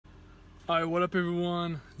Alright, what up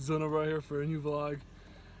everyone? ZonoBRAH here for a new vlog.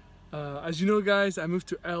 As you know guys, I moved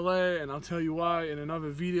to LA and I'll tell you why in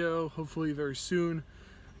another video, hopefully very soon.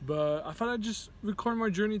 But I thought I'd just record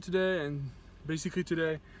my journey today, and basically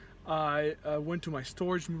today I went to my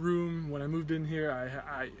storage room. When I moved in here,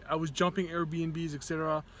 I was jumping Airbnbs,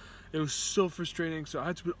 etc. It was so frustrating, so I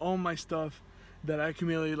had to put all my stuff that I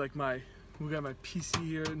accumulated, like we got my PC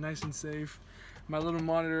here, nice and safe. My little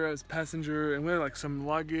monitor as passenger, and we had like some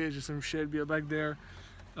luggage or some shit back there.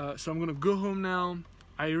 So I'm gonna go home now.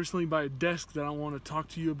 I recently bought a desk that I want to talk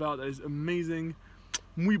to you about that is amazing,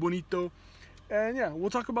 muy bonito. And yeah, we'll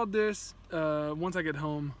talk about this once I get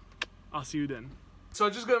home. I'll see you then. So I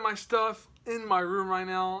just got my stuff in my room right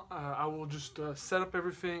now. I will just set up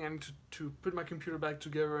everything and to put my computer back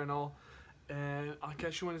together and all. And I'll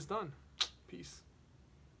catch you when it's done. Peace.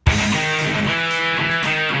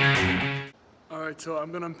 Alright, so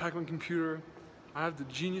I'm gonna unpack my computer. I have the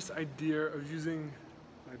genius idea of using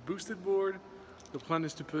my boosted board. The plan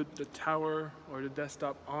is to put the tower or the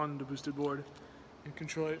desktop on the boosted board and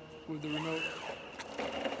control it with the remote.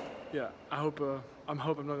 Yeah, I hope I'm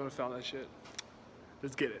not gonna fail that shit.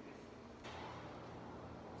 Let's get it.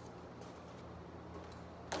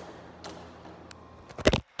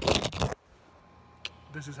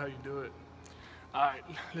 This is how you do it. Alright,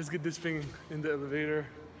 let's get this thing in the elevator.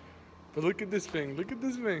 But look at this thing, look at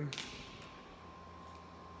this thing.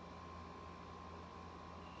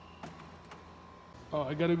 Oh,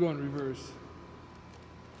 I gotta go in reverse.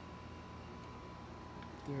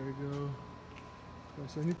 There we go.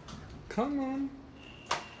 So come on,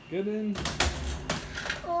 get in.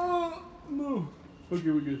 Oh, no. Okay,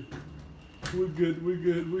 we're good. We're good, we're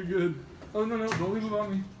good, we're good. Oh, no, don't leave it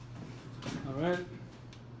on me. All right.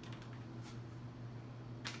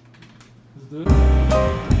 Let's do it.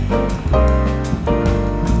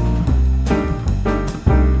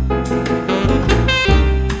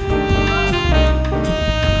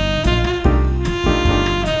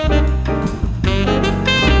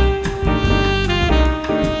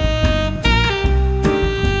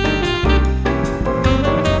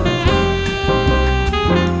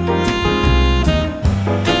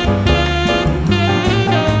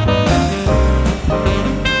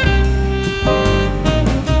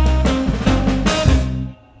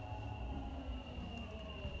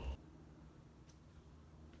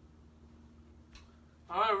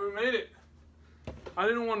 Alright, we made it. I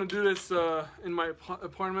didn't want to do this in my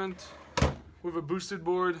apartment with a boosted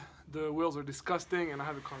board. The wheels are disgusting and I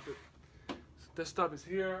have a carpet. So desktop is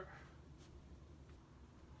here.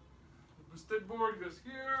 The boosted board goes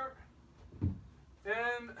here.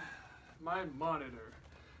 And my monitor.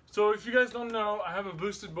 So if you guys don't know, I have a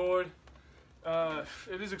boosted board.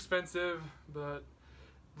 It is expensive, but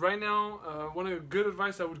right now, one of the good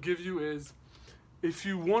advice I would give you is, if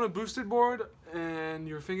you want a boosted board and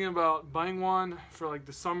you're thinking about buying one for like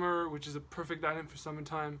the summer, which is a perfect item for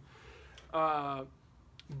summertime, buy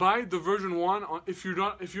the version 1. If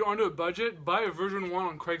you're under a budget, buy a version 1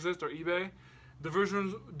 on Craigslist or eBay. The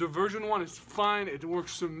version 1 is fine. It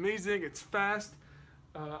works amazing. It's fast.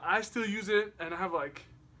 I still use it, and I think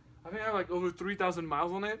I have like over 3,000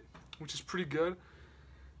 miles on it, which is pretty good.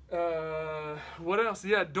 What else?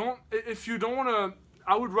 Yeah, if you don't want to.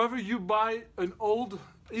 I would rather you buy an old,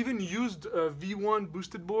 even used V1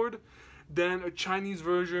 boosted board than a Chinese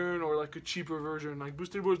version or like a cheaper version. Like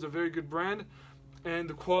Boosted Board is a very good brand, and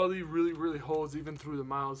the quality really holds even through the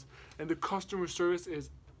miles, and the customer service is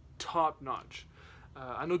top notch.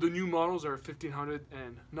 I know the new models are $1,500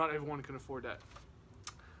 and not everyone can afford that.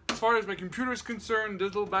 As far as my computer is concerned, this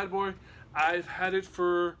little bad boy, I've had it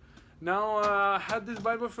for now, had this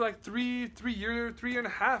bad boy for like three and a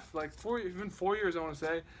half, like 4 years I want to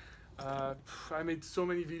say. I made so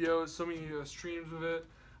many videos, so many streams with it.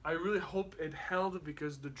 I really hope it held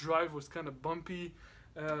because the drive was kind of bumpy,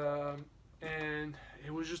 and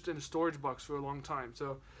it was just in a storage box for a long time.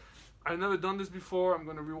 So I've never done this before. I'm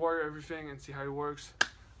going to rewire everything and see how it works.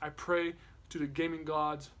 I pray to the gaming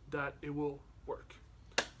gods that it will work.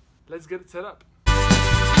 Let's get it set up.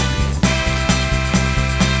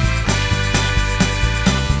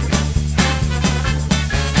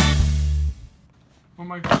 Oh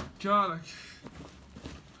my god, I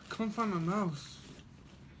can't find my mouse.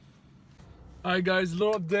 Alright guys,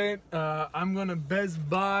 little update. I'm gonna Best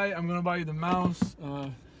Buy. I'm gonna buy the mouse.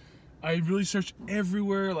 I really searched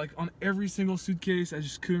everywhere, like on every single suitcase. I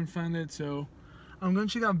just couldn't find it, so I'm gonna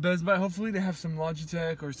check out Best Buy. Hopefully they have some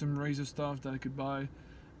Logitech or some Razer stuff that I could buy.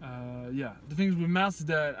 Yeah, the thing is with mouse is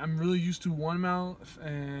that I'm really used to one mouse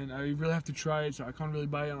and I really have to try it, so I can't really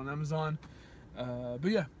buy it on Amazon. But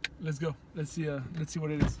yeah, let's go. Let's see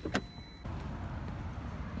what it is.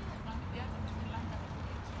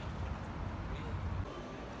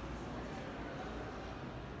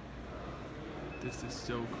 This is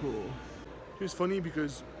so cool. It's funny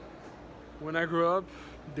because when I grew up,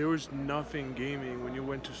 there was nothing gaming when you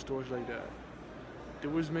went to stores like that. There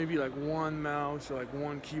was maybe like one mouse or like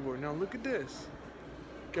one keyboard. Now look at this.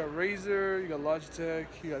 You got Razer, you got Logitech,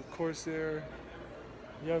 you got Corsair.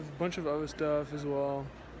 You have a bunch of other stuff as well.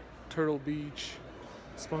 Turtle Beach,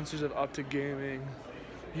 sponsors of Optic Gaming.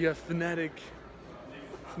 You have Fnatic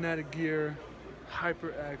Gear,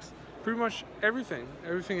 HyperX. Pretty much everything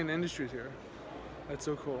in the industry is here. That's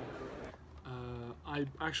so cool. I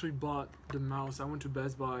actually bought the mouse. I went to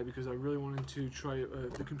Best Buy because I really wanted to try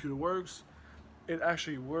if the computer works. It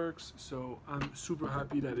actually works, so I'm super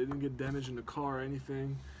happy that it didn't get damaged in the car or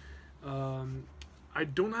anything. I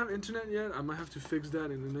don't have internet yet. I might have to fix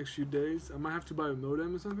that in the next few days. I might have to buy a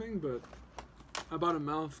modem or something, but I bought a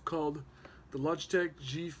mouse called the Logitech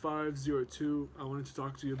G502. I wanted to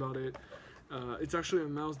talk to you about it. It's actually a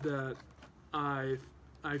mouse that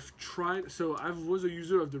I've tried. So I was a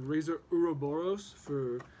user of the Razer Ouroboros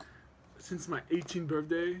since my 18th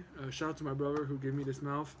birthday. Shout out to my brother who gave me this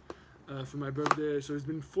mouse for my birthday. So it's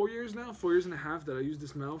been 4 years now, 4 years and a half that I use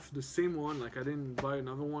this mouse, the same one. Like, I didn't buy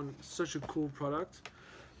another one. Such a cool product.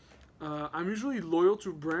 I'm usually loyal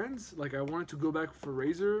to brands. Like, I wanted to go back for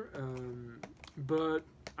Razer, but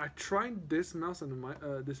I tried this mouse in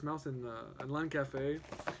a LAN cafe,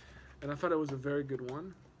 and I thought it was a very good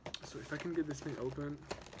one. So if I can get this thing open,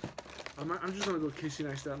 I'm just gonna go Casey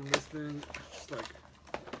Neistat on this thing. Just like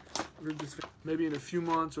rip this thing. Maybe in a few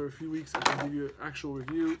months or a few weeks I can give you an actual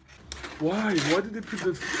review. Why did they put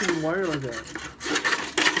the freaking wire like that?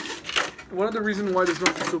 One of the reasons why this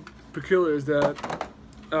mouse is so peculiar is that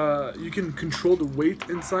you can control the weight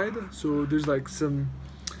inside. So there's like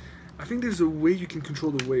I think there's a way you can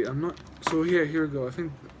control the weight. I'm not, so here we go. I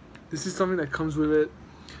think this is something that comes with it,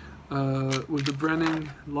 with the branding,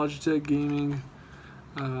 Logitech Gaming,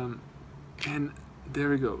 and there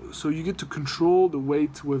we go. So you get to control the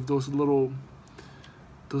weight with those little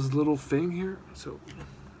thing here. So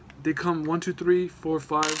they come 1, 2, 3, 4,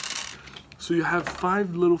 5. So you have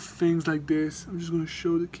 5 little things like this. I'm just gonna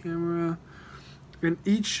show the camera, and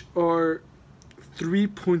each are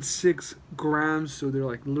 3.6 grams, so they're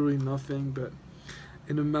like literally nothing, but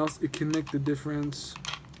in a mouse it can make the difference.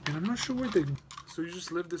 And I'm not sure where they, so you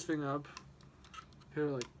just lift this thing up here,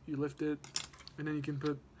 like you lift it, and then you can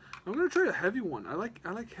put, I'm gonna try a heavy one. I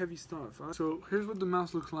like heavy stuff. So here's what the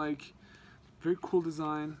mouse looks like. Very cool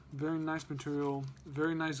design, very nice material,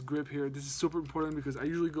 very nice grip here. This is super important because I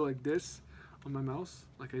usually go like this on my mouse.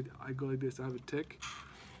 Like I go like this, I have a tick.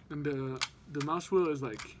 And the mouse wheel is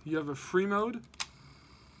like, you have a free mode.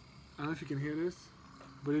 I don't know if you can hear this,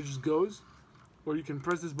 but it just goes. Or you can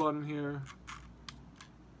press this button here.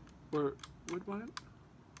 Or, what button?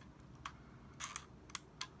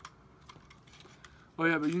 Oh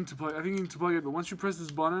yeah, but you need to plug, I think you need to plug it, but once you press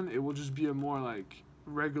this button, it will just be a more like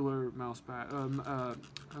regular mouse pad,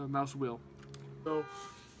 mouse wheel. So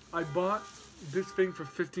I bought this thing for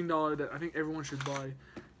 $15 that I think everyone should buy.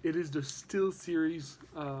 It is the SteelSeries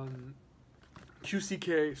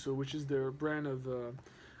QCK, so which is their brand of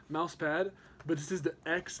mouse pad, but this is the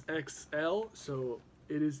XXL, so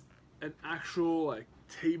it is an actual like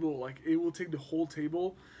table, like it will take the whole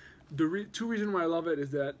table. The two reasons why I love it is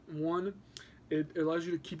that, one, it allows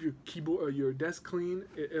you to keep your keyboard, your desk clean.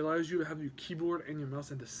 It allows you to have your keyboard and your mouse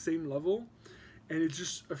at the same level, and it's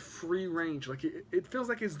just a free range. Like it feels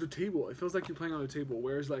like it's the table. It feels like you're playing on the table.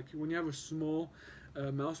 Whereas like when you have a small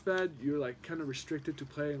mouse pad, you're like kind of restricted to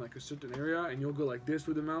play in like a certain area, and you'll go like this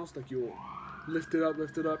with the mouse. Like you'll lift it up,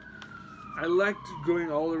 lift it up. I liked going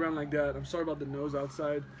all around like that. I'm sorry about the nose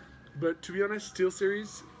outside, but to be honest,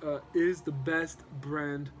 SteelSeries is the best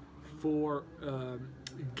brand for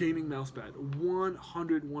gaming mousepad.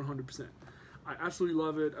 100%. I absolutely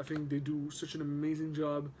love it. I think they do such an amazing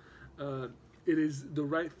job. It is the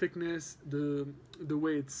right thickness, the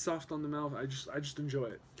way it's soft on the mouth. I just enjoy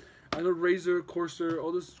it. I know Razer, Corsair,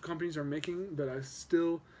 all those companies are making, but I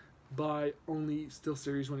still buy only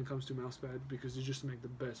SteelSeries when it comes to mousepad because they just make the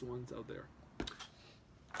best ones out there.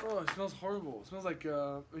 Oh, it smells horrible. It smells like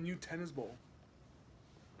a new tennis ball.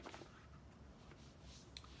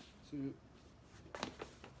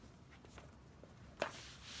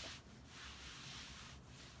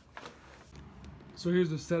 So here's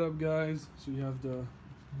the setup, guys. So you have the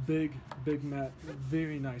big mat,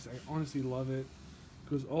 very nice. I honestly love it.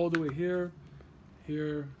 Goes all the way here,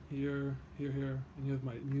 here, here, here, here, and you have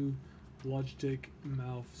my new Logitech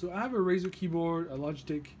mouse. So I have a Razer keyboard, a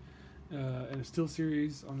Logitech, and a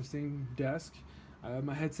SteelSeries on the same desk.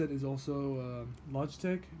 My headset is also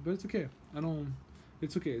Logitech, but it's okay.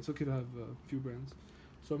 It's okay. It's okay to have a few brands.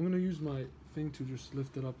 So I'm gonna use my thing to just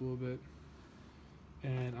lift it up a little bit.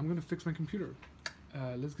 and I'm gonna fix my computer.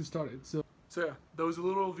 Let's get started. So yeah, that was a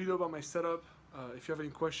little video about my setup. If you have any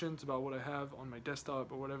questions about what I have on my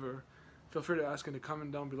desktop or whatever, feel free to ask in the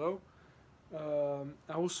comment down below.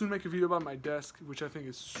 I will soon make a video about my desk, which I think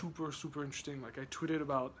is super interesting. Like, I tweeted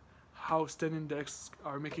about how standing desks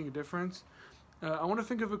are making a difference. I want to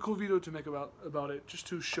think of a cool video to make about it, just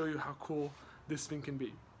to show you how cool this thing can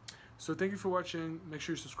be. So thank you for watching, make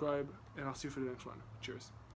sure you subscribe, and I'll see you for the next one. Cheers.